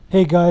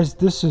Hey guys,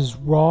 this is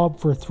Rob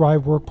for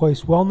Thrive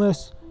Workplace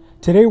Wellness.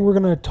 Today we're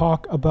going to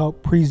talk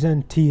about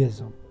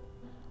presenteeism.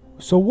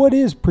 So what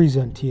is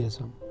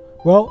presenteeism?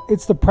 Well,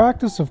 it's the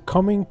practice of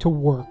coming to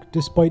work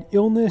despite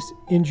illness,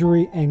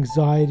 injury,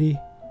 anxiety,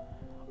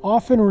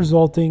 often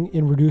resulting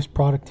in reduced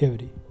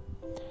productivity.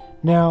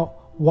 Now,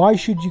 why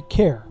should you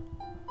care?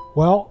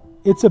 Well,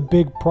 it's a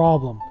big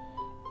problem.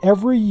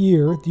 Every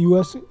year, the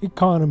U.S.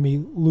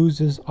 economy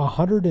loses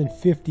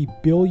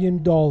 $150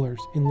 billion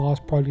in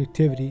lost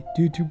productivity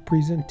due to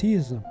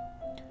presenteeism.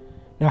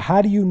 Now,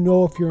 how do you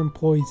know if your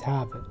employees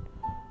have it?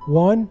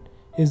 One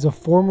is a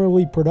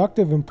formerly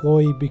productive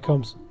employee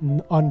becomes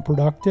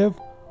unproductive,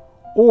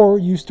 or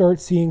you start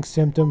seeing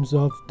symptoms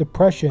of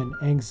depression,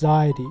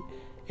 anxiety,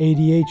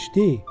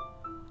 ADHD.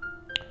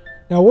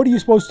 Now, what are you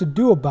supposed to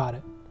do about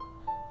it?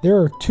 There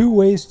are two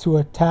ways to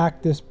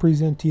attack this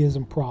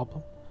presenteeism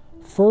problem.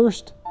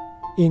 First,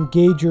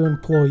 engage your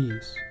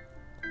employees.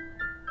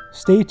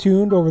 Stay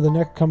tuned over the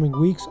next coming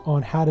weeks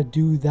on how to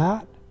do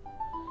that.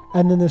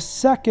 And then the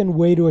second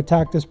way to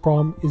attack this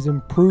problem is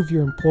improve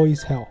your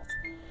employees' health.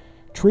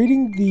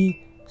 Treating the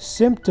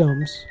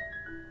symptoms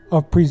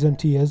of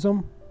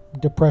presenteeism,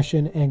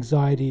 depression,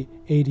 anxiety,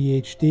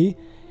 ADHD,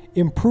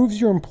 improves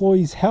your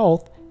employees'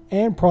 health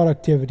and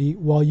productivity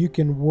while you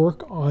can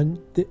work on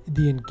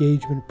the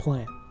engagement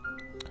plan.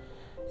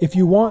 If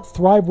you want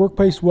Thrive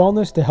Workplace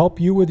Wellness to help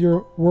you with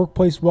your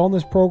workplace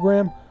wellness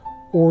program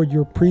or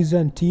your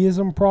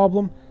presenteeism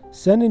problem,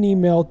 send an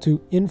email to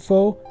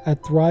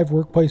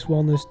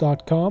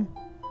info@thriveworkplacewellness.com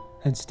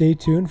and stay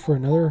tuned for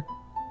another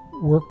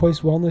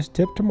workplace wellness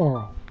tip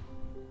tomorrow.